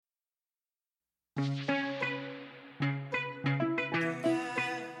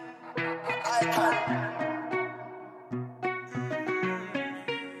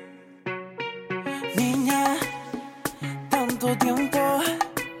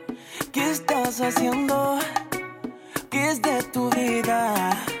haciendo? ¿Qué es de tu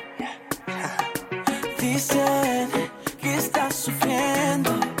vida? Dicen que estás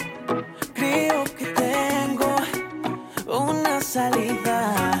sufriendo. Creo que tengo una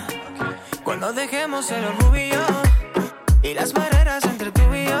salida. Cuando dejemos el orgullo y las barreras entre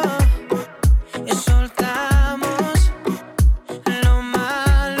tú y yo, y soltamos lo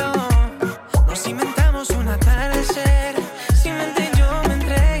malo, nos inventamos un atardecer. Sin mente yo me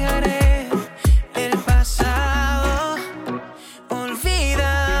entregaré. El pasado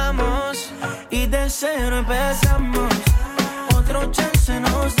olvidamos y de cero empezamos. Otro chance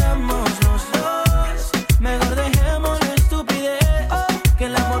nos damos los dos. Mejor dejemos la estupidez, que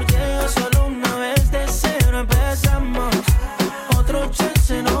el amor llega solo una vez. De cero empezamos. Otro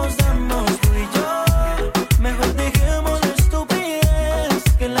chance nos damos tú y yo. Mejor dejemos la estupidez,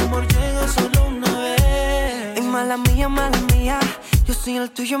 que el amor llega solo una vez. Y mala mía, yo soy el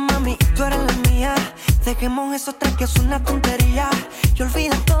tuyo, mami, y tú eres la mía. Dejemos eso atrás que es una tontería. Y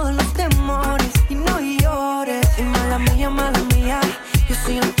olvida todos los temores y no llores. Y mala mía, yo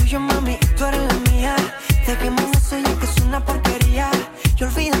soy el tuyo, mami, y tú eres la mía. Dejemos eso ya que es una porquería. Y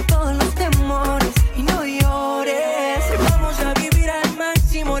olvida todos los temores y no llores. Vamos a vivir al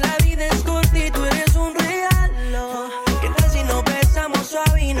máximo, la vida es corta y tú eres un regalo. ¿Qué tal si nos besamos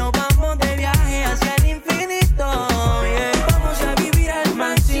suave y nos vamos de viaje hacia el infinito? Yeah. Vamos a vivir al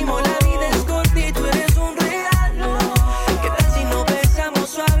máximo, la vida es corta y tú eres un regalo. ¿Qué tal si nos besamos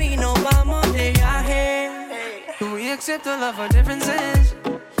suave y nos vamos de viaje? We accept all of our differences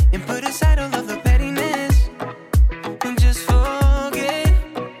and put aside all of the pettiness and just forget,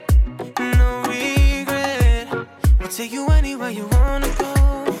 no regret. We'll take you anywhere you wanna go.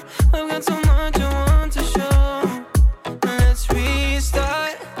 I've got so much I want to show. Let's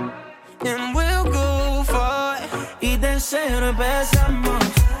restart and we'll go far. Y de cero empezamos.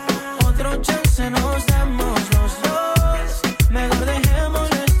 Otro chance nos damos los dos. Mejor dejemos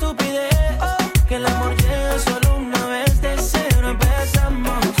la estupidez, que el amor llega solo una vez. De cero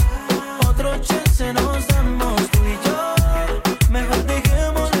empezamos. Otro chance nos damos tú y yo. Mejor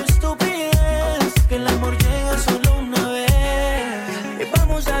dejemos la estupidez, que el amor llega solo una vez. Y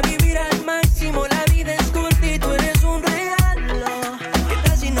vamos a vivir al máximo, la vida es corta y tú eres un regalo. ¿Qué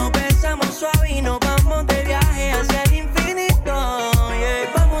tal si nos besamos suave y nos vamos de viaje hacia el infinito?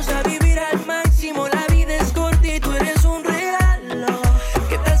 Yeah. Vamos a vivir al máximo, la vida es corta y tú eres un regalo.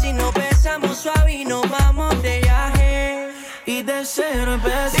 ¿Qué tal si nos besamos suave y nos vamos de viaje? Y de cero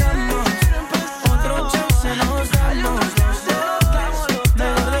empezamos. Otro chance nos damos los dos.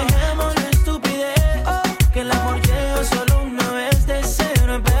 Mejor dejemos la estupidez, que el amor llega solo una vez. De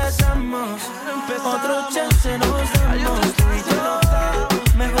cero empezamos. Otro chance nos damos tú y yo.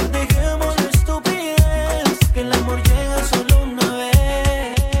 Mejor dejemos la estupidez, que el amor llega solo una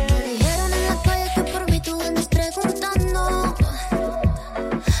vez. Me dijeron en la calle que por mí tú andas preguntando.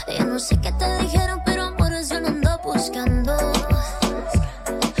 Yo no sé qué te dijeron, pero amor yo no ando buscando.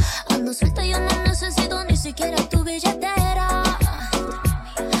 Ando suelta, yo no necesito ni siquiera tu billetera.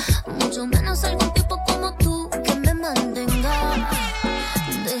 Mucho menos algún tipo como tú que me mantenga.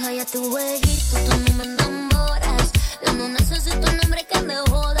 Deja ya tu jueguito, tú no me enamoras. Yo no necesito un hombre que me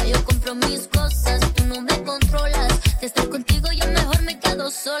joda. Yo compro mis cosas, tú no me controlas. De estar contigo yo mejor me quedo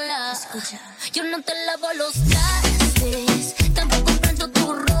sola. Escucha, yo no te lavo los trastes, tampoco plancho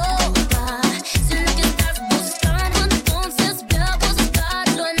tu ropa. Si lo que estás buscando, entonces ve a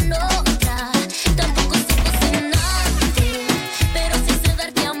buscarlo en otra. Tampoco sé cocinarte, pero sí sé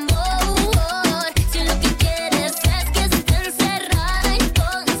darte amor. Si lo que quieres es que esté encerrada,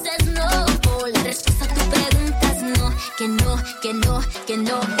 entonces no. La respuesta a tu pregunta es no, que no, que no, que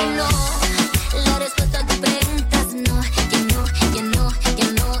no, que no. La respuesta a tu pregunta es no, que no, que no, que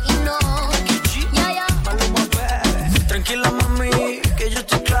no y no. Ya, ya. Tranquila mami, que yo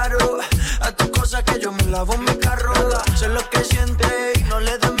estoy claro. A tus cosas que yo me lavo en mi carro. Sé lo que siente y no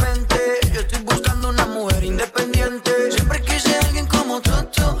le des mente. Yo estoy buscando una mujer independiente. Siempre quise alguien como tú,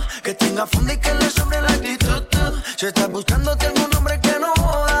 que tenga fondo y que le sobre la actitud. Si estás buscándote algún hombre que no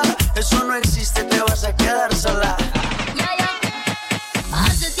joda, eso no existe, te vas a quedar sola. Ya, ya.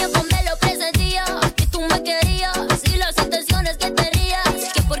 Hace tiempo me lo presentía, que tú me querías y las intenciones que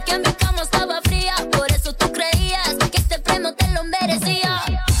tenías. Que porque mi cama estaba fría, por eso tú creías que este premio te lo merecía.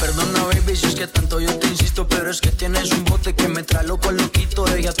 Perdona baby si es que tanto yo te insisto, pero es que tienes un bote que me trae loco loquito.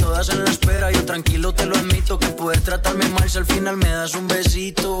 Ellas todas en la espera, yo tranquilo te lo admito. Que poder tratarme mal si al final me das un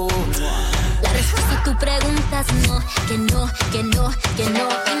besito. La respuesta a tu pregunta es no, que no, que no, que no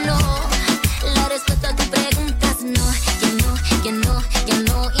y no. La respuesta a tu pregunta es no, que no, que no, que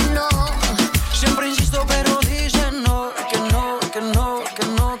no y no. Siempre insisto pero dicen no, que no, que no, que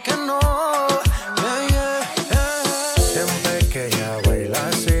no, que no.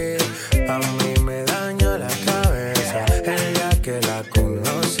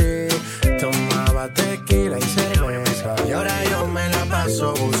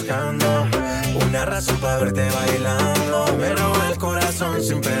 paso buscando una razón para verte bailando. Me roba el corazón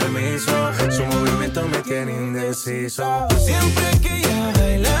sin permiso, su movimiento me tiene indeciso. Siempre que ella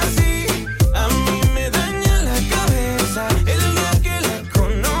baila así, a mí me daña la cabeza. El día que la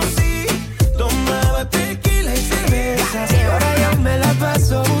conocí, tomaba tequila y cerveza. Y ahora yo me la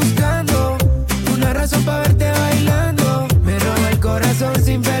paso buscando una razón para verte bailando. Me roba el corazón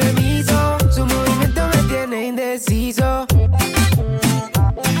sin permiso, su movimiento me tiene indeciso.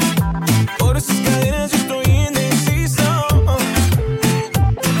 Por esas cadenas yo estoy indeciso.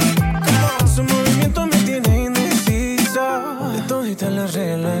 Su movimiento me tiene indeciso. De toditas las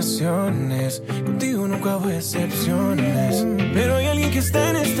relaciones, contigo nunca hubo excepciones. Pero hay alguien que está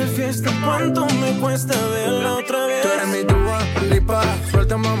en esta fiesta. ¿Cuánto me cuesta verla otra vez? Tú eres mi tuba, lipa.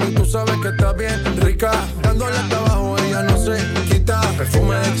 Suelta, mami, tú sabes que está bien rica. Dándole hasta abajo, ella no se quita.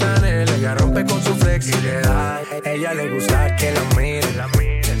 Perfume de Chanel, ella rompe con su flexibilidad. Ella le gusta que la miren.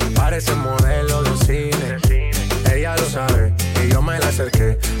 Parece modelo de cine. Ella lo sabe y yo me la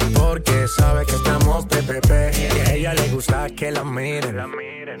acerqué porque sabe que estamos PPP. Y a ella le gusta que la miren.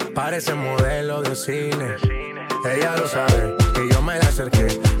 Parece modelo de cine. Ella lo sabe y yo me la acerqué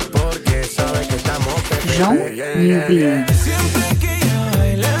porque sabe que estamos PPP. Newby. Siempre que ella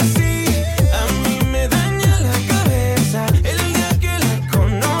baila así, a mí me daña la cabeza. El día que la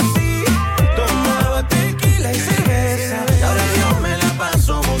conocí, tomaba tequila y cerveza. Ahora yo me la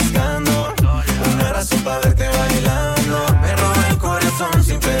paso buscando una razón para verte bailando. Me roba el corazón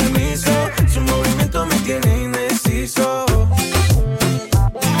sin permiso, su movimiento me tiene indeciso.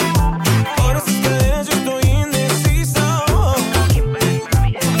 Por esas cadenas yo estoy indeciso.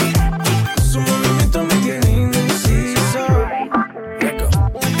 Su movimiento me tiene indeciso.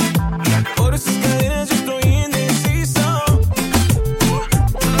 Por esas cadenas yo estoy indeciso.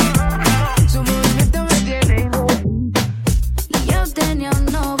 Su movimiento me tiene indeciso. Yo tenía un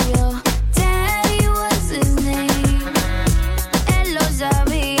novio, Teddy was his name. Él lo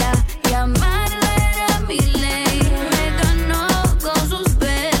sabía y amarlo era mi ley. Me ganó con sus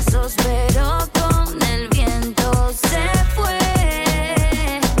besos, pero con el viento se fue.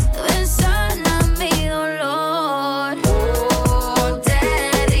 Sana mi dolor. Oh,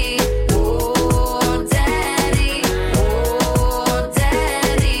 Teddy, oh, Teddy, oh,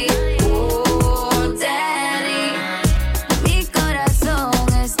 Teddy, oh, Teddy. Mi corazón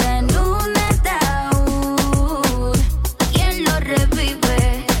está en un ataúd. ¿Quién lo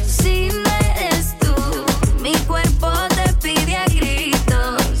revive si no eres tú? Mi cuerpo te pide a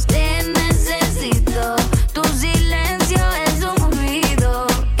gritos, te necesito. Tu silencio es un ruido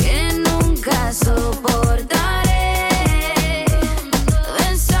que nunca soportaré.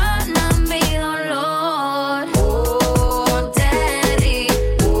 Ven, sana mi dolor. Oh, Teddy,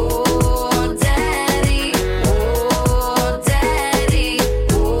 oh, Teddy, oh, Teddy,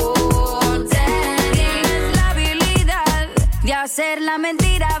 oh, Teddy. Tienes la habilidad de hacer la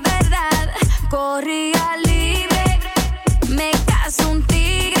mentira verdad. Corría libre, me caso un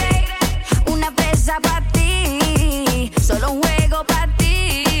tigre, una presa para ti, solo un juego para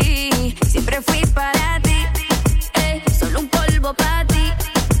ti. Siempre fui para ti, solo un polvo para ti.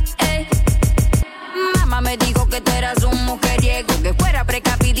 Mamá me dijo que tú eras un mujeriego, que fuera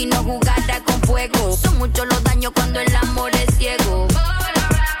precavida y no jugara con fuego. Son muchos los daños cuando el amor es ciego.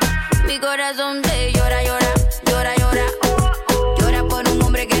 Mi corazón te llora, llora, llora, llora. Llora por un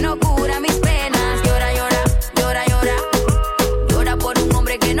hombre que no cura mis penas. Llora, llora, llora, llora. Llora por un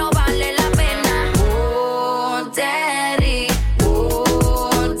hombre que no vale la pena. Oh, Teddy,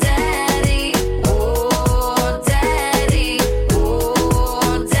 oh, Teddy, oh, Teddy,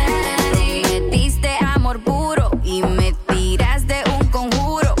 oh, Teddy. Me diste amor puro y me tiraste un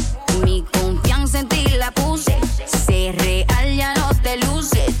conjuro. Mi confianza en ti la puse. Ser real ya no te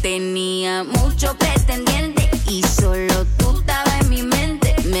luce. Tenía mucho pretendiente y solo tú estabas en mi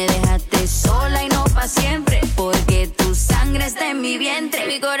mente. Me dejaste sola y no pa' siempre, porque tu sangre está en mi vientre.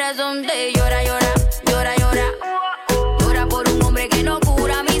 Mi corazón te llora, llora, llora, llora. Llora por un hombre que no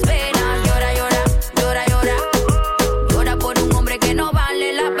cura mis penas. Llora, llora, llora, llora. Llora por un hombre que no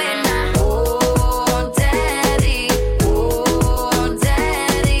vale la pena. Oh, Teddy, oh,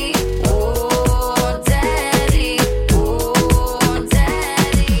 Teddy, oh, Teddy, oh,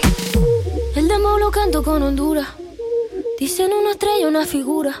 Teddy. El demo lo canto con Honduras. Dicen una estrella, una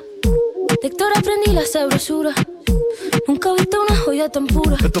figura. De Héctor aprendí la sabrosura. Nunca he visto una joya tan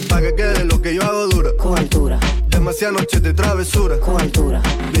pura. Esto es pa' que quede lo que yo hago dura. Con altura, Demasiadas noches de travesura. con altura,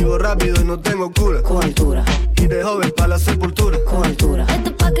 Vivo rápido y no tengo cura. con altura, Y de joven pa' la sepultura. con altura, Esto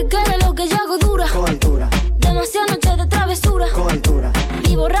es pa' que quede lo que yo hago dura. con altura, Demasiadas noches de travesura. con altura,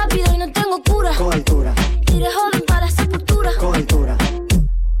 Vivo rápido y no tengo cura. con altura, Iré joven para la sepultura. con altura,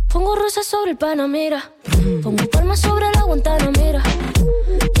 Pongo rosas sobre el Panamera. Pongo palmas sobre la Guantanamera.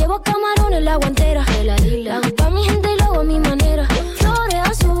 Llevo camarones la guantera. La hago pa' mi gente y lo hago a mi manera. Flores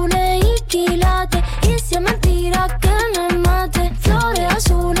azules y quilates. Y si es mentira que me mate. Flores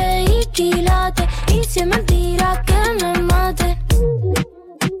azules y quilates. Y si es mentira que me mate.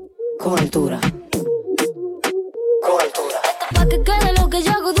 Cobertura. Cobertura. Pa' que quede lo que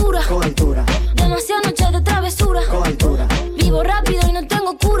yo hago dura. Cobertura. Demasiadas noches de travesura. Cobertura. Vivo rápido y no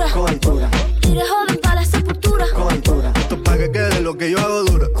tengo cura. Cobertura. Iré joven para la sepultura. Cobertura. Esto es pa' que quede lo que yo hago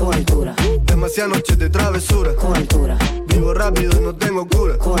dura. Cobertura. Demasiadas noches de travesura. Cobertura. Vivo rápido y no tengo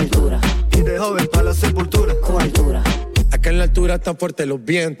cura. Cobertura. Iré joven para la sepultura. Cobertura. Acá en la altura están fuertes los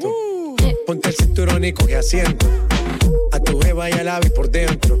vientos. Ponte el cinturón y coge asiento. A tu jeva y al ave por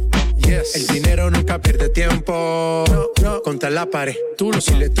dentro. Yes. El dinero nunca pierde tiempo. No. Contra la pared. Tú no.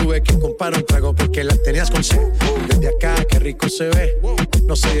 Si le tuve que comprar un trago porque la tenías con sed. Desde acá, qué rico se ve.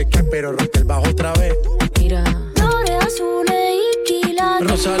 No sé de qué, pero rompe el bajo otra vez. Mira. Flores azules y quilates.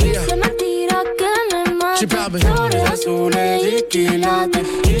 Rosalía. Y si es mentira que me mate. Sí, papi. Flores azules y quilates.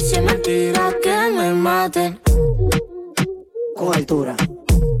 Y si es mentira que me mate. Cobertura.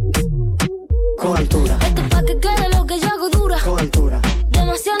 Cobertura. Esto es pa' que quede lo que yo hago dura. Cobertura.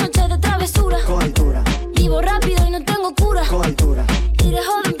 Demasiadas noches de travesura. Cobertura. Vivo rápido y no tengo cura. Cobertura. Iré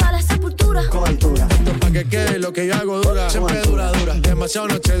joven para la sepultura. Cobertura. Esto pa' que quede lo que yo hago dura. Siempre dura.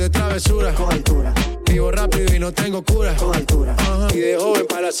 Demasiadas noches de travesura. Cobertura. Vivo rápido y no tengo cura. Cobertura. Y de joven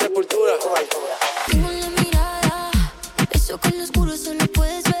para la sepultura. Cobertura. Tengo en la mirada, eso que en lo oscuro solo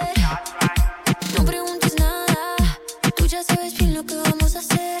puedes ver. No preguntes nada, tú ya sabes bien lo que vamos a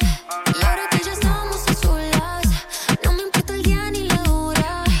hacer. Y ahora que ya estamos a solas, no me importa el día ni la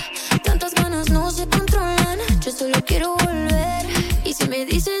hora. Tantas ganas no se controlan, yo solo quiero volver. Y si me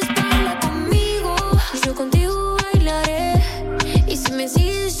dices baila conmigo, yo contigo bailaré. Y si me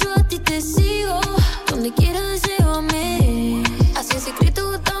sigues yo a ti te sigo, donde quieras llévame. Así en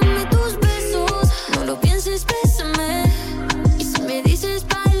secreto dame tus besos, no lo pienses, bésame. Y si me dices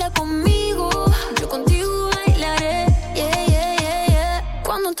baila conmigo, yo contigo bailaré. Yeah, yeah, yeah, yeah.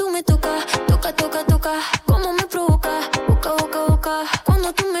 Cuando tú me tocas, toca, como me provoca, boca.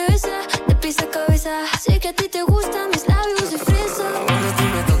 Cuando tú me besas, de pies a cabeza, sé que a ti te gustan mis labios de fresa. Cuando tú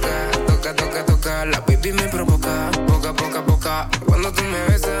me toca, la baby me provoca, boca. Cuando tú me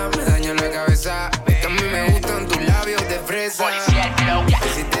besas, me daña la cabeza. Que a mí me gustan tus labios de fresa.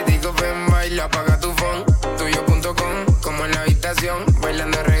 Y si te digo ven, baila, apaga tu phone. Tuyo.com, como en la habitación,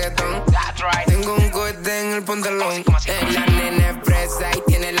 bailando reggaetón. Tengo un cohete en el pantalón. Es la nena fresa y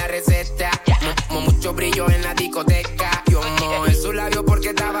tiene la receta. Mucho brillo en la discoteca. Yo mojé su labio porque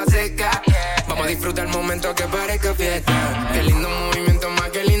estaba seca. Vamos a disfrutar el momento que parezca fiesta. Qué lindo movimiento, más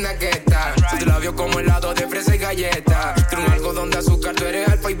que linda que está. Tu labio como helado de fresa y galleta. Tiene un algodón de azúcar, tú eres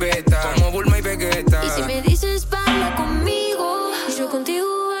alfa y beta. Como Bulma y Vegeta. Y si me dices baila conmigo, yo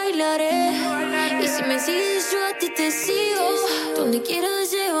contigo bailaré. Y si me sigues yo a ti te sigo, donde quieras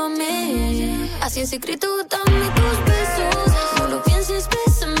llévame. Así en secreto dame tus besos, no lo pienses,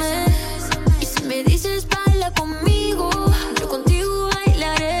 bésame. Y si me dices baila conmigo, yo contigo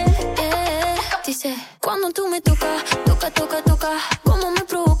bailaré. Dice, cuando tú me tocas, toca, como me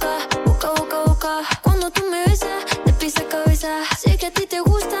provoca, boca. Cuando tú me besas, de pies a cabeza, sé que a ti te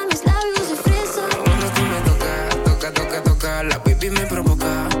gustan mis labios de fresa. Cuando tú me toca, la baby me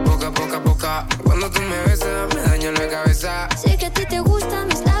provoca, boca. Cuando tú me besas, me daña la cabeza. Sé que a ti te gustan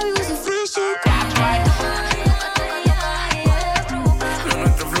mis labios de fresa. Lo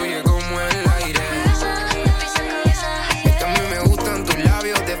nuestro fluye como el aire. Es que a mí me gustan tus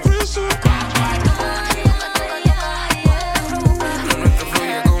labios de fresa. Lo nuestro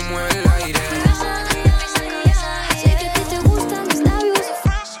fluye como el aire. Sé que a ti te gustan mis labios de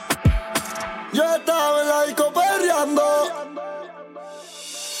fresa. Yo estaba en la disco perreando.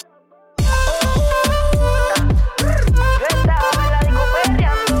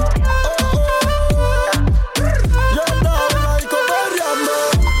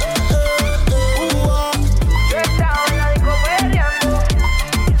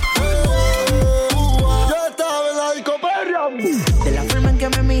 De la forma en que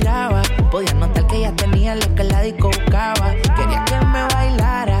me miraba, podía notar que ella tenía lo que la disco buscaba. Quería que me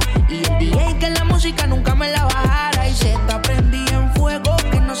bailara y el DJ que la música nunca me la bajara. Y se está prendida en fuego,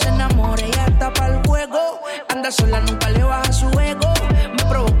 que no se enamore, ella está pa'l juego. Anda sola, nunca le baja su ego. Me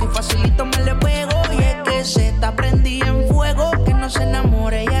provoca y facilito me le pego. Y es que se está prendida en fuego, que no se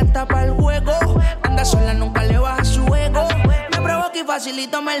enamore, ella está pa'l juego. Anda sola, nunca le baja su ego. Me provoca y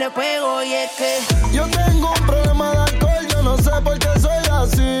facilito me le pego. Y es que Yo tengo un problema de alcohol, yo no sé por qué soy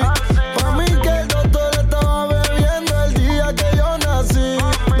así. Pa' mí que el doctor estaba bebiendo el día que yo nací.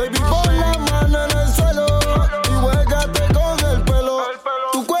 Baby,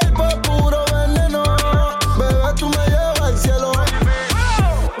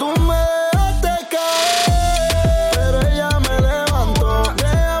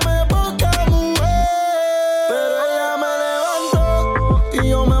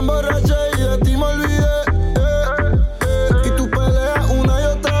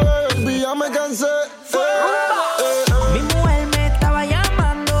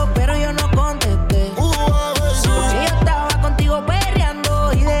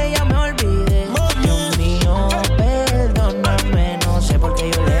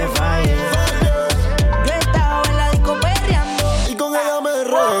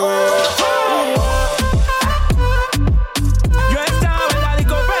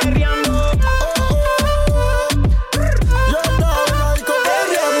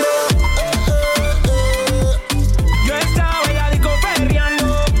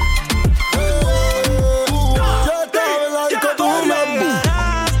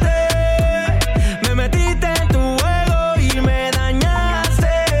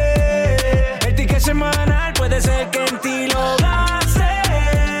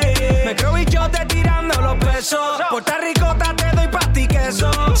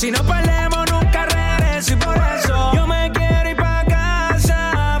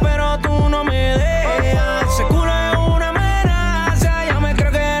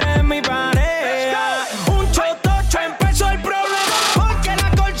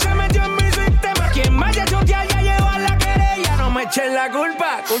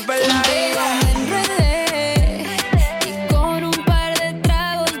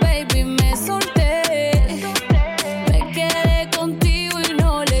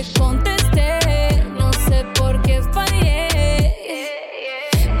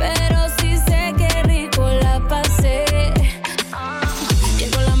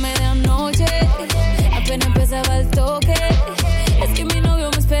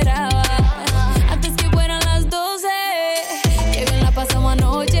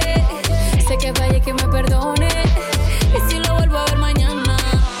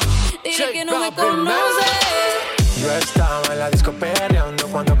 me conoces. Yo estaba en la disco perreando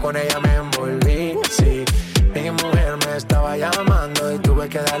cuando con ella me envolví, sí. Mi mujer me estaba llamando y tuve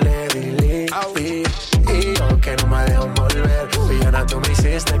que darle delete. Y yo que no me dejo volver, villana tú me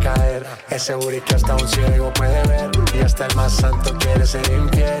hiciste caer. Ese booty que hasta un ciego puede ver, y hasta el más santo quiere ser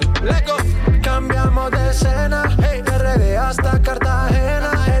infiel. Lego. Cambiamos de escena, hey, de RD hasta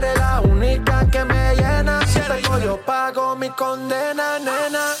Cartagena. Eres la única que me llena, si pego yo pago mi condena,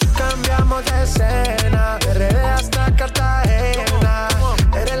 nena. Cambiamos de escena, de RD hasta Cartagena.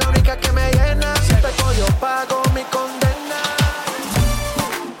 Eres la única que me llena, si pego yo pago mi condena.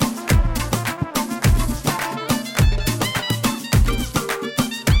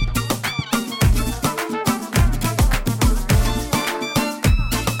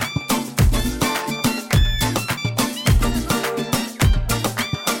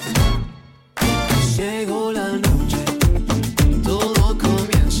 Llegó la noche, todo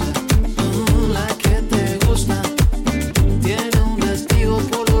comienza. La que te gusta tiene un vestido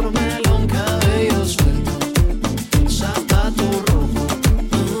color melón, cabello suelto, zapato rojo,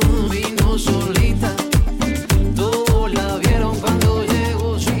 vino solita. Todos la vieron cuando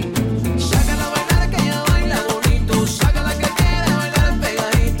llegó, sí. Sácala a bailar que ella baila bonito, sácala que quiere bailar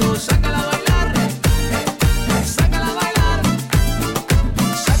pegadito, sácala a bailar, sácala a bailar,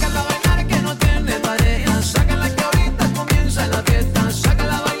 sácala a bailar que no tiene pareja, sácala que ahorita comienza la fiesta,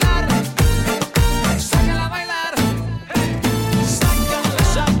 sácala a bailar, sácala a bailar, sácala,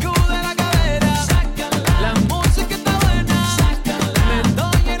 sacude la cadera, sácala, la música está buena, sácala, me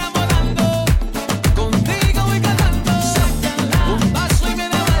estoy enamorando, contigo voy cantando, sácala, un paso y me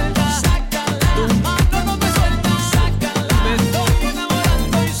da vuelta, sácala, tu mano no me suelta, sácala, me estoy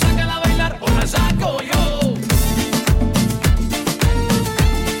enamorando y sácala a bailar o la saco yo.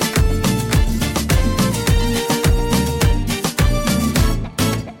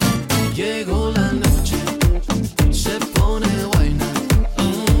 Llegó la noche, se pone buena,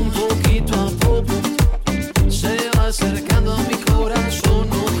 poquito a poco, se va acercando a mi corazón,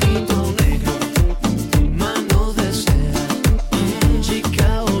 ojito negro, mano de seda,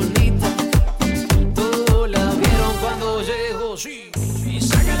 chica bonita, todos la vieron cuando llegó, sí. Y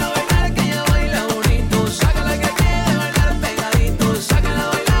sácala a bailar que ella baila bonito, sácala que quiere bailar pegadito, sácala a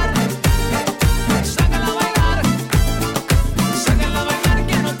bailar, sácala a bailar, sácala a bailar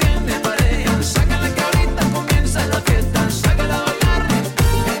que no tiene pareja, sácala que ahorita comienza la fiesta, sácala a bailar,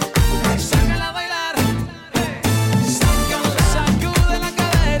 sácala a bailar, sácala, sacude la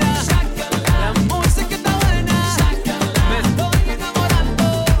cadera, sácala, la música está buena, sácala, me estoy enamorando,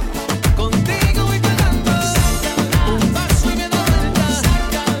 contigo voy cantando, sácala, un paso y me da vuelta,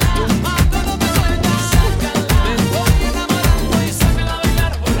 sácala, tu mano no me suelta, sácala, me estoy enamorando y sácala a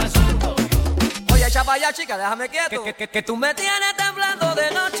bailar por la saco yo. Oye, echa pa' allá, chica, déjame quieto. Que tú me tienes temblando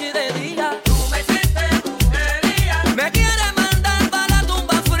de noche y de día. Tú me hiciste brujería. Me quieres mandar pa' la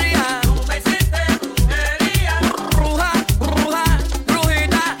tumba fría. Tú me hiciste brujería. Bruja, bruja,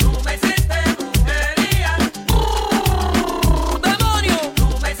 brujita. Tú me hiciste brujería. Demonio. Tú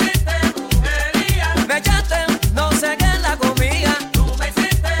me hiciste brujería. Me echaste no sé qué en la comida. Tú me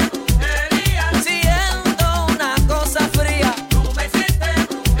hiciste brujería. Siento una cosa fría. Tú me hiciste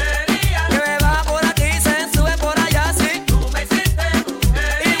brujería. Que me va por aquí, se sube por allá, sí. Tú me hiciste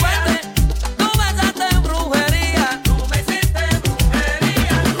brujería. Y vuelve, tú me echaste brujería. Tú me hiciste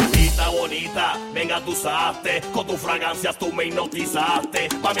brujería. Brujita bonita, venga tú usaste, con tus fragancias tú me hipnotizaste.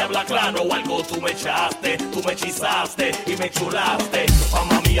 Pa' me hablar claro, algo tú me echaste, tú me hechizaste y me chulaste.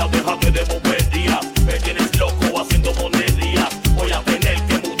 Mamma mía, déjate de boberías, me tienes loco haciendo monerías. Voy a tener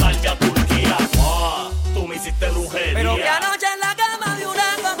que mudarme a Turquía. Tú me hiciste brujería. Pero que anoche en la cama de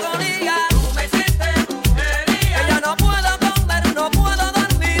una coconilla. Tú me hiciste brujería. Que yo no puedo comer, no puedo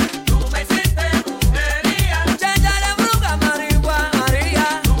dormir. Tú me hiciste brujería. Checha de bruja,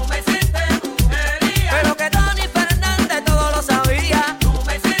 María. Tú me hiciste brujería. Pero que Tony Fernández todo lo sabía. Tú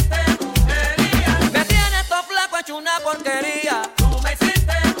me hiciste brujería. Me tienes todo flaco hecho una porquería. Tú me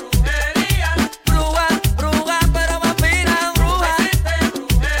hiciste brujería. Bruja, bruja, pero más fina, bruja. Tú me hiciste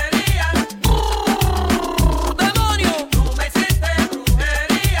brujería. Demonio. Tú me hiciste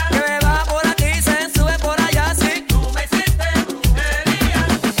brujería. Que me va por aquí, se sube por allá, sí. Tú me hiciste brujería.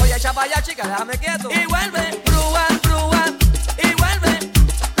 Oye, echa pa' allá, chica, déjame quieto. Y vuelve, bruja, bruja. Y vuelve,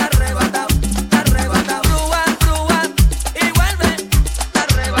 está arrebatado, está arrebatado. Bruja, bruja. Y vuelve, está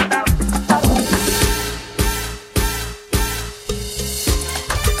arrebatado.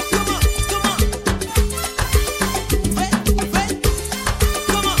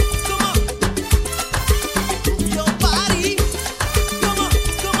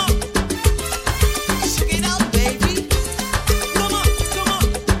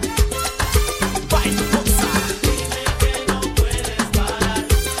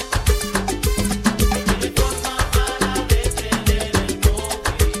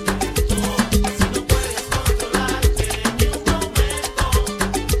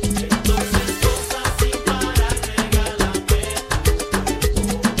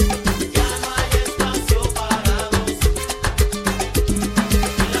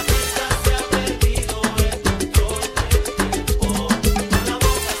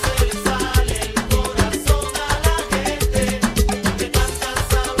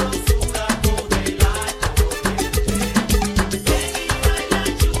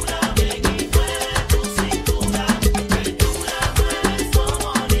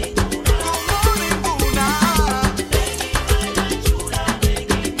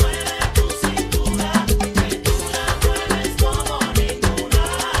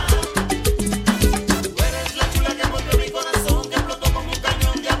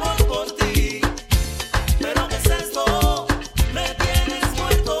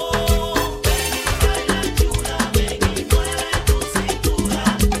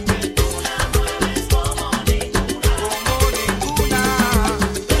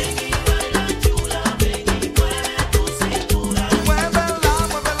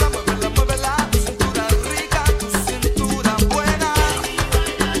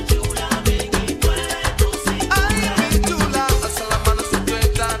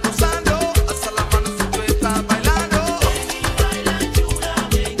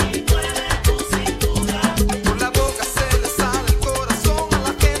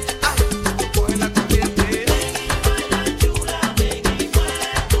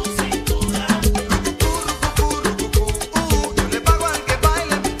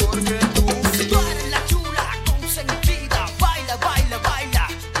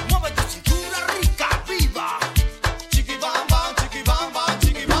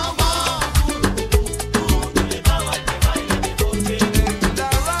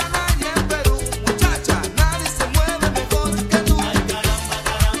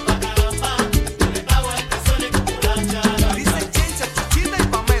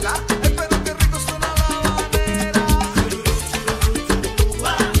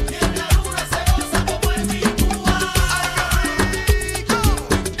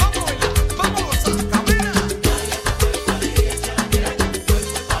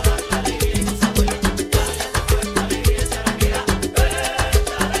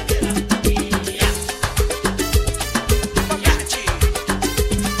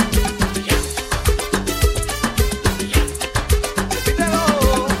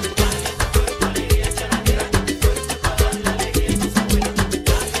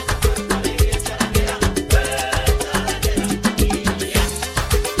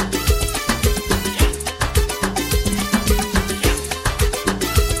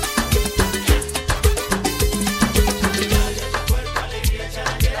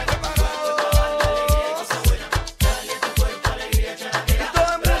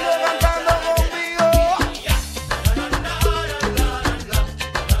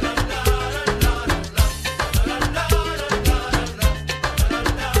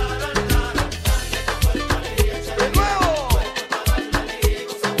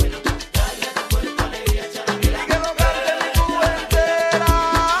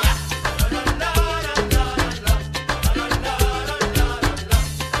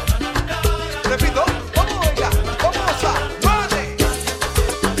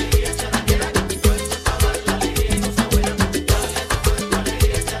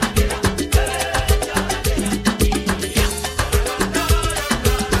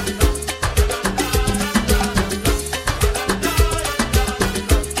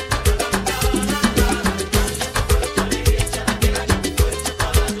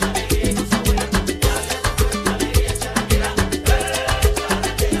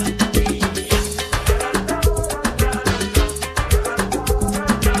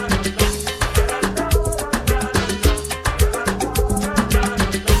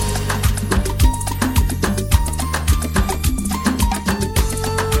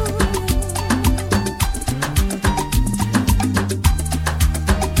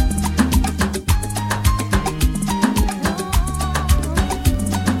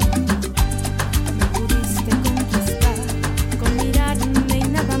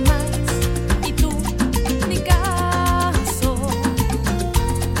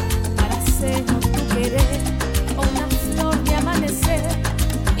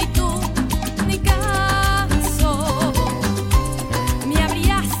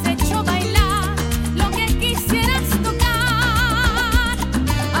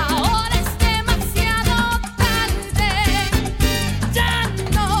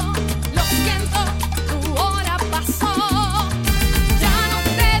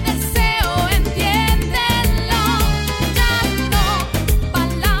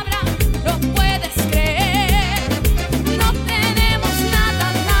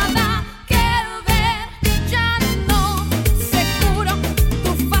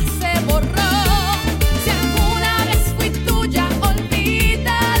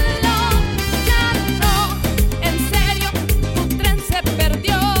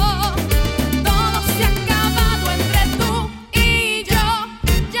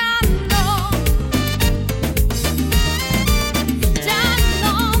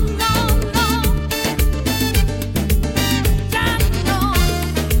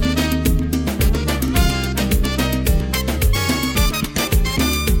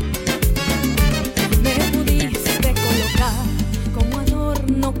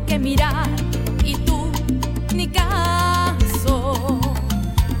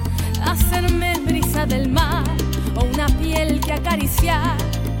 acariciar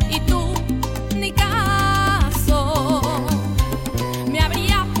y tú ni caso. Me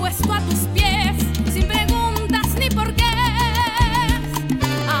habría puesto a tus pies sin preguntas ni por qué.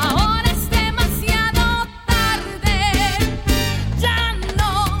 Ahora es demasiado tarde. Ya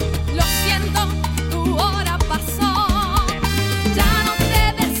no, lo siento, tu hora pasó. Ya no te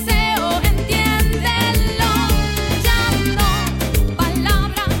deseo, entiéndelo. Ya no,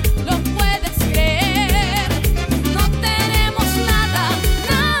 palabra, lo puedes creer. No tenemos nada,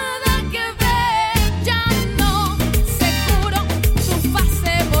 nada que ver. Ya no, seguro, tu faz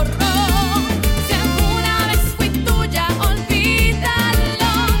se borró. Si alguna vez fui tuya,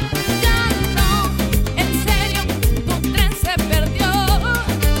 olvídalo. Ya no, en serio, tu tren se perdió.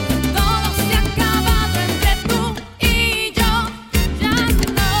 Todo se ha acabado entre tú y yo. Ya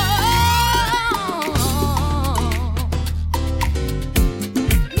no.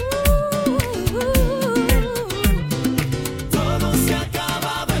 Todo se ha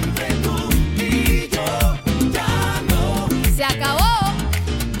acabado entre tú y yo. Ya no. Se acabó.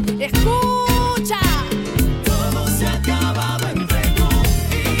 Escucha. Todo se ha acabado entre tú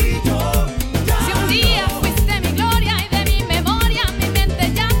y yo. Si un día fuiste mi gloria y de mi memoria mi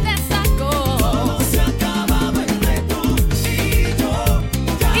mente ya te sacó. Todo se ha acabado entre tú y yo.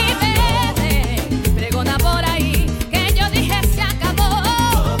 Y vete, pregona por ahí que yo dije se acabó.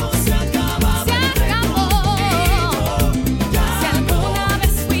 Todo se ha acabado Se acabó. Si alguna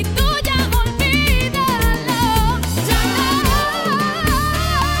vez fui tuya, olvídalo. Ya no.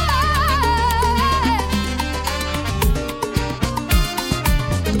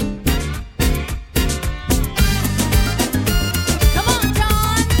 Come on,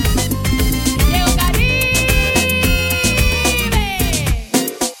 John. Llegó Caribe.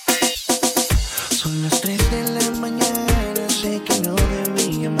 Son las 3 de la mañana, sé que no debí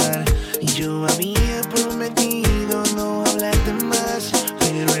llamar y yo había prometido no hablarte más,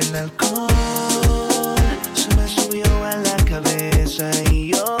 pero el alcohol se me subió a la cabeza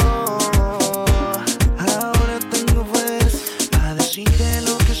y yo ahora tengo fuerza para decirte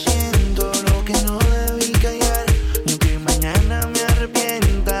lo que siento, lo que no debí callar, y aunque mañana me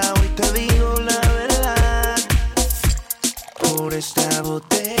arrepienta, hoy te digo la verdad. Por esta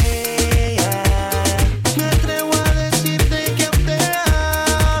botella me atrevo a decirte que aún te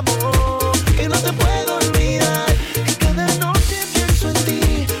amo, que no te puedo olvidar, que cada noche pienso en ti,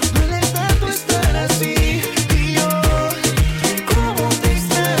 duele tanto estar así, y yo, cómo te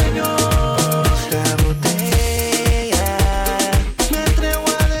extraño. Esta botella me atrevo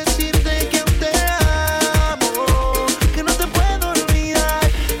a decirte que aún te amo, que no te puedo olvidar,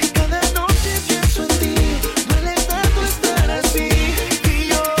 que cada noche pienso en ti, duele tanto estar así, y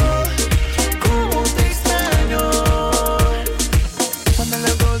yo, cómo te extraño. Cuando el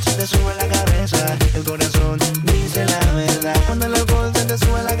alcohol se te sube a la cabeza, el corazón dice la verdad. Cuando el alcohol se te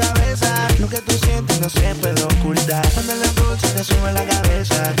sube a la cabeza, lo que tú sientes no se puede ocultar. Cuando el alcohol se te sube a la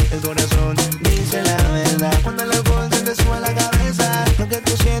cabeza, el corazón dice la verdad. Cuando el alcohol se te sube a la cabeza, lo que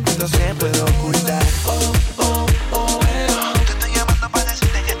tú sientes no se puede ocultar. Oh, oh, oh, te estoy llamando para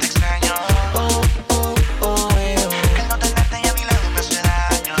decirte que te extraño. Oh, oh, oh, que no tenerte ya a mi lado me hace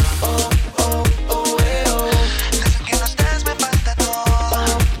daño. Oh, oh, oh, desde que no estás me falta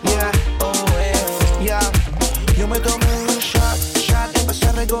todo. Yeah, oh, yeah. Yo me tomé un shot, empecé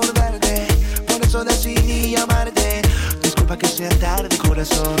a recordarte, por eso decidí llamarte. Disculpa que sea tarde,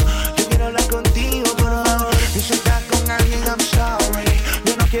 corazón, yo quiero hablar contigo, por favor. Y si estás con alguien, I'm sorry,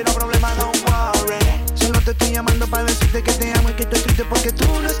 yo no quiero problemas, don't worry. Solo te estoy llamando para decirte que te amo y que estoy triste porque tú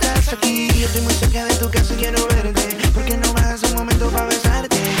no estás aquí. Yo estoy muy cerca de tu casa y quiero verte, porque no vas a un momento para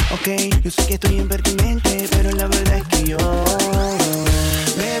besarte. Ok, yo sé que estoy impertinente, pero la verdad es que yo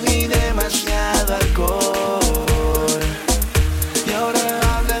bebí demasiado alcohol y ahora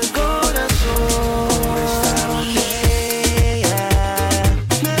habla el corazón. Por esta botella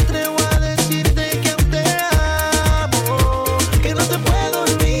me atrevo a decirte que aún te amo, que no te puedo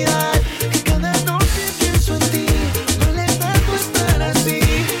olvidar, que cada noche pienso en ti, duele tanto estar así,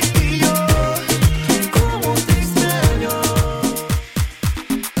 y yo, cómo te extraño.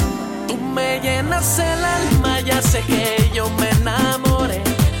 Tú me llenas el alma, ya sé que yo me enamoré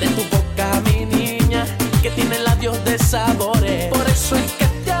de tu boca, mi niña, que tiene labios de sabores. Por eso es que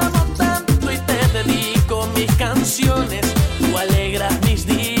te amo tanto y te dedico mis canciones. Tú alegras mis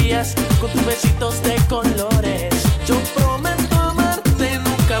días con tus besitos de colores. Yo prometo amarte,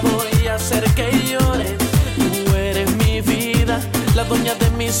 nunca voy a hacer que llores. Tú eres mi vida, la dueña de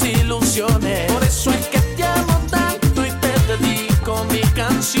mis ilusiones. Por eso es que te amo tanto y te dedico mis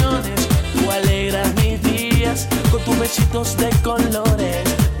canciones. Tú alegras mis días con tus besitos de colores.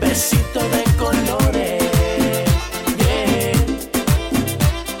 Besitos de colores. Yeah.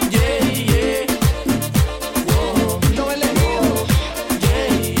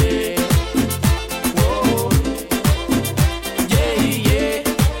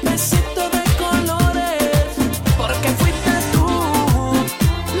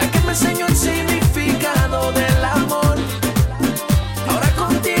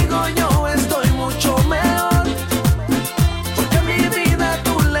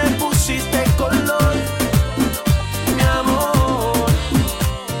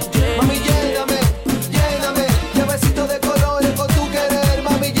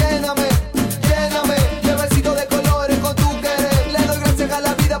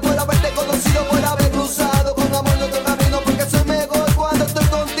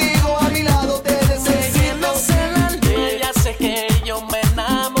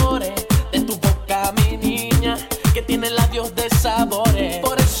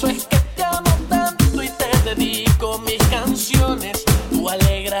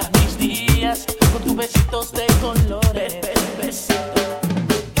 besitos de colores. Besitos.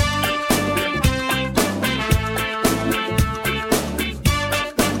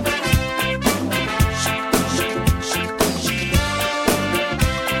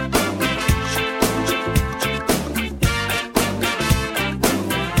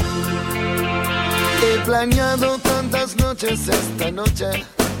 He planeado tantas noches esta noche.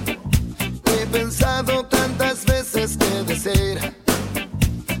 He pensado tantas veces que desear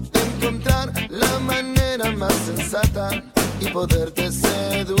encontrar la manera más sensata y poderte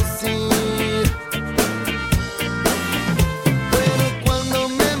seducir. Pero cuando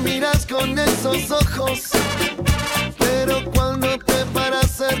me miras con esos ojos, pero cuando te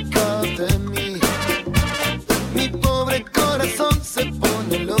paras cerca de mí, mi pobre corazón se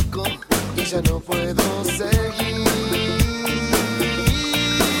pone loco y ya no puedo seguir.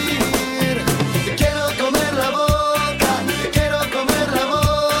 Te quiero comer la boca, te quiero comer la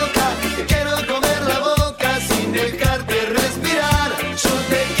boca, te quiero comer la boca sin dejarte respirar. Yo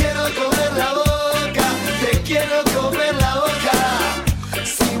te quiero comer la boca, te quiero comer la boca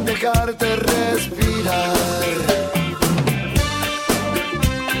sin dejarte respirar.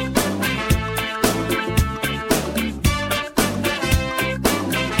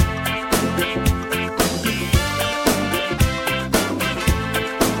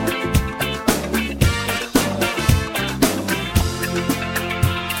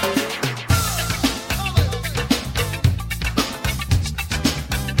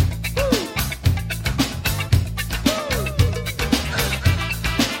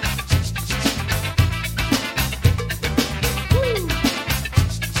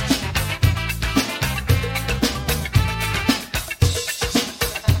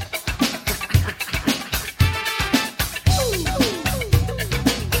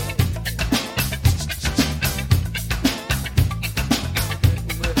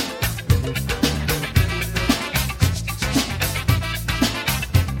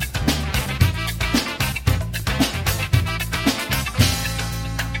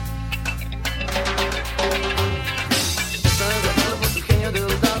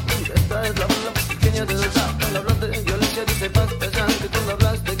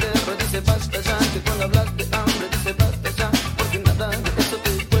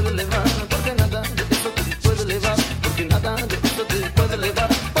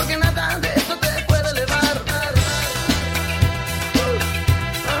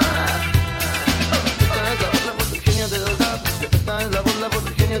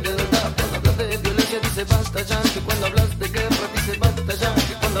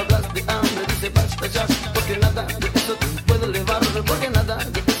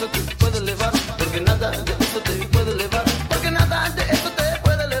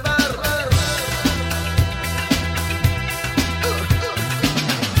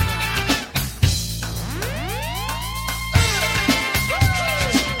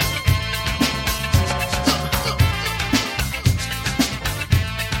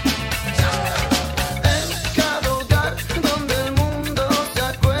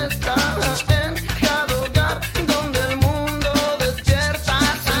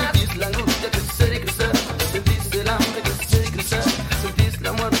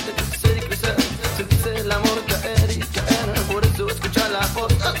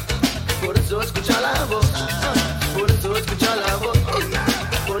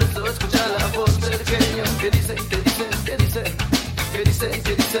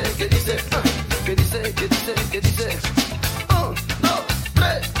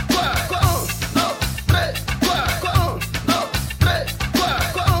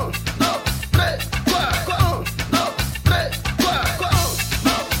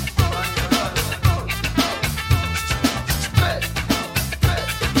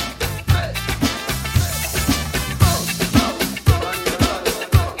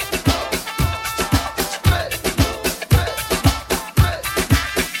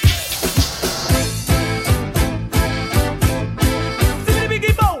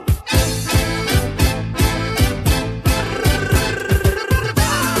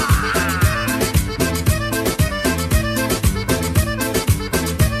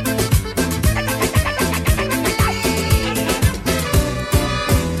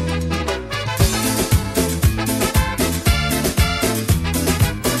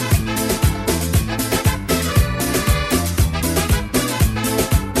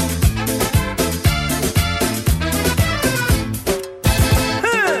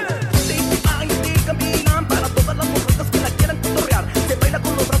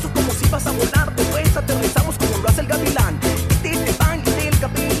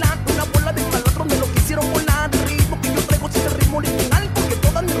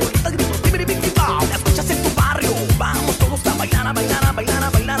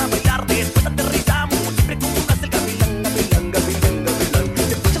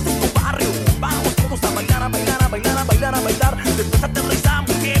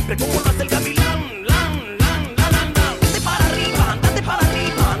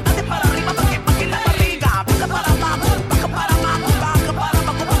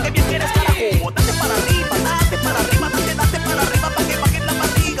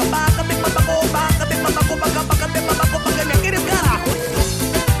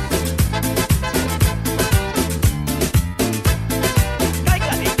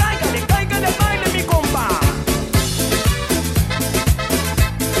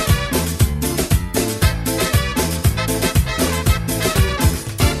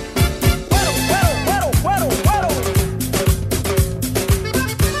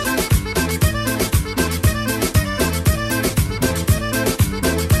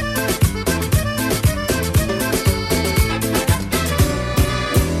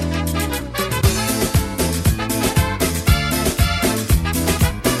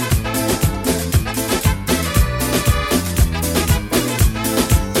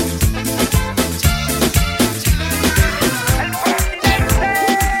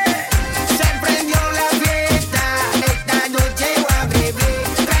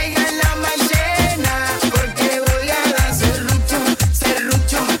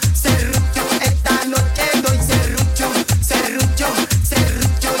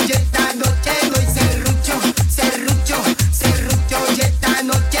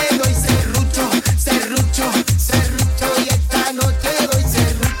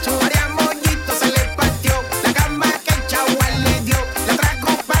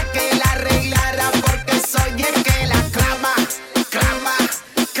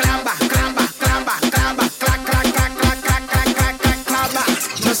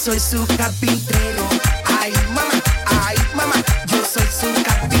 soy su carpintero. Ay, mamá, yo soy su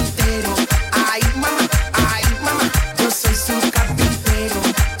carpintero. Ay, mamá, yo soy su carpintero.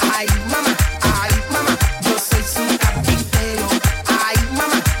 Ay, mamá, yo soy su carpintero. Ay,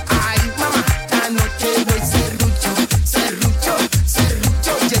 mamá, esta noche doy serrucho, serrucho,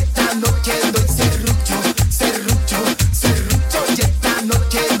 serrucho. Y esta noche doy serrucho, serrucho, serrucho. Y esta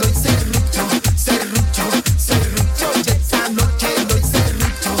noche doy serrucho, serrucho, serrucho. Y esta noche doy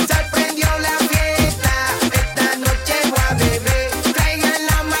serrucho. Se prendió la fiesta, esta noche voy a beber. Traigan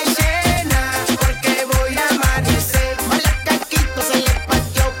la maicena, porque voy a amanecer. Malacaquito se le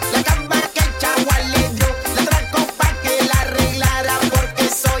partió, la gamba que el chagual le dio. La trajo pa' que la arreglara, porque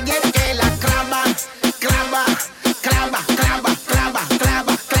soy el que la clava, clava, clava, clava, clava,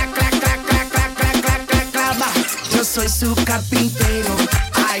 clava, clac, clac, clac, clac, clac, clac, clac, clac, clava. Yo soy su carpintero.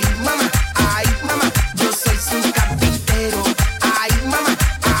 Ay, mamá, yo soy su carpintero. Ay, mamá,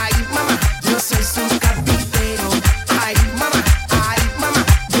 yo soy su carpintero. Ay, mamá,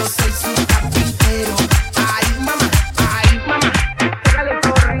 yo soy su carpintero. Ay, mamá, pégale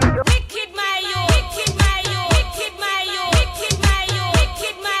corrido. Wicked Mayo, Wicked Mayo, Wicked Mayo, Wicked Mayo,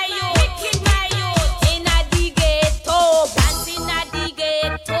 Wicked Mayo, Wicked Mayo. Inna the ghetto, dance inna the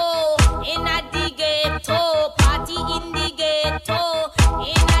ghetto, inna the ghetto, party in the ghetto,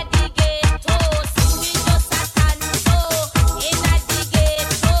 inna the ghetto. Singing just a canto, inna the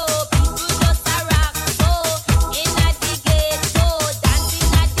ghetto, people just a rock so, inna the ghetto, dance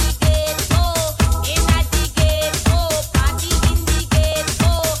inna the ghetto, inna the ghetto, party in the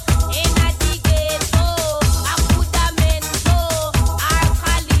ghetto, inna the ghetto. Acudamento, our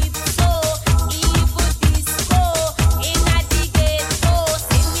calypso, Evo disco, inna the ghetto,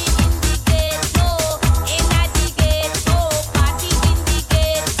 sing me in the ghetto, inna the ghetto, party in the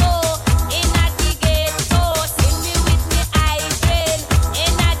ghetto, inna the ghetto, sing me with me hydrant,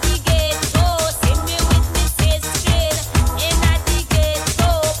 inna the ghetto, sing me with me sister, inna the ghetto,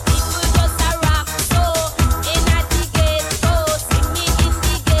 people just a rock so, inna the ghetto, sing me in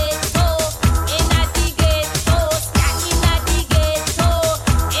the ghetto, inna the ghetto, scat inna the ghetto,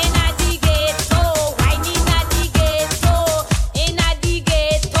 inna the ghetto, wine inna the ghetto, inna the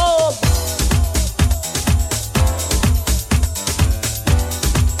ghetto.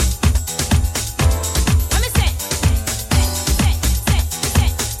 Let me say.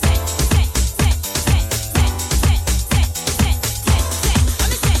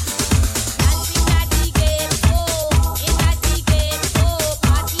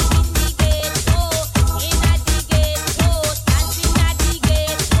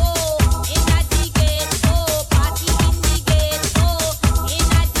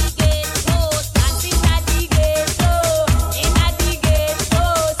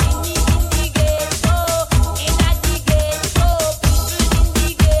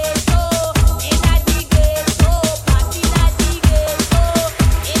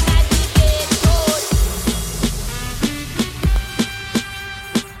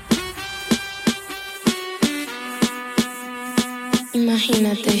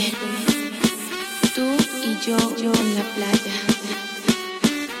 Imagínate, tú y yo en la playa,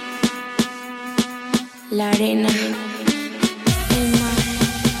 la arena, el mar,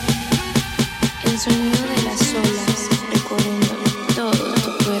 el sonido de las olas recorriendo todo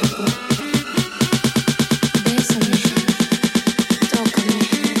tu cuerpo. Bésame, tócame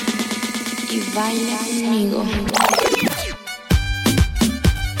y baila conmigo.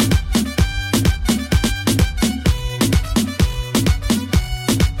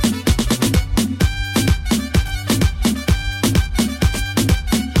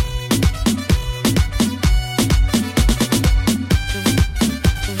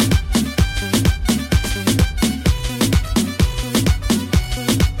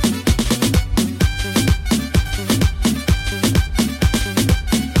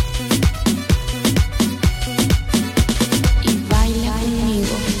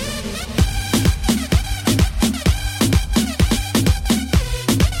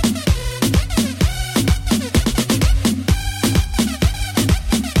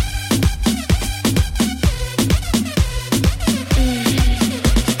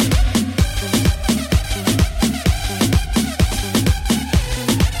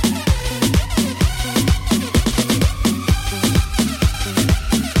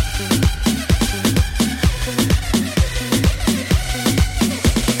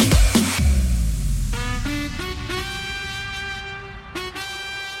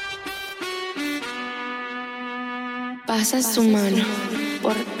 Pasas tu mano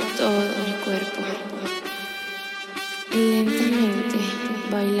por todo mi cuerpo y lentamente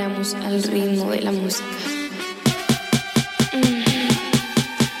bailamos al ritmo de la música.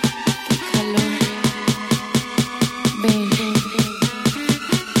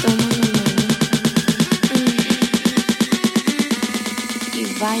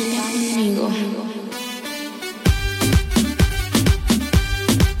 conmigo.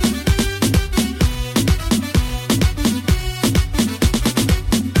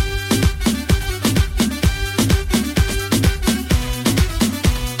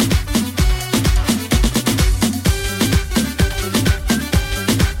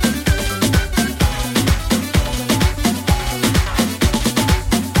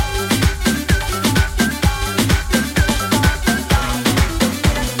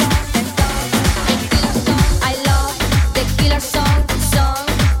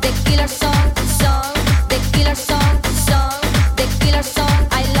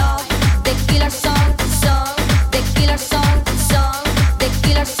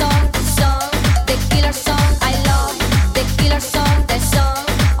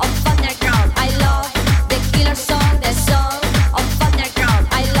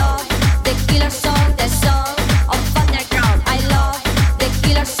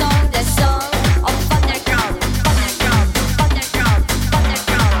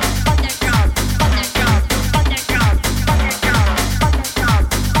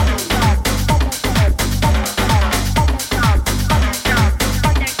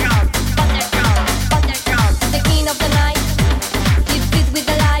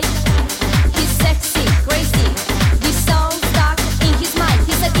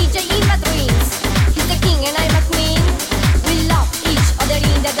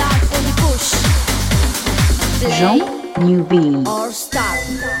 Newby. Or stop.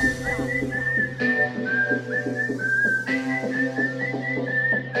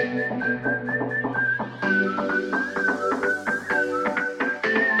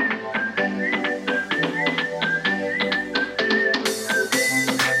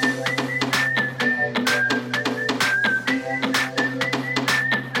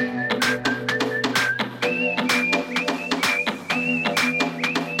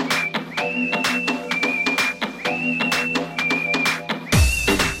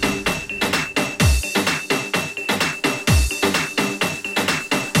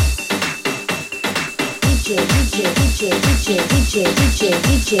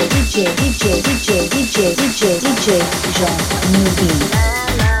 DJ Jean Newby.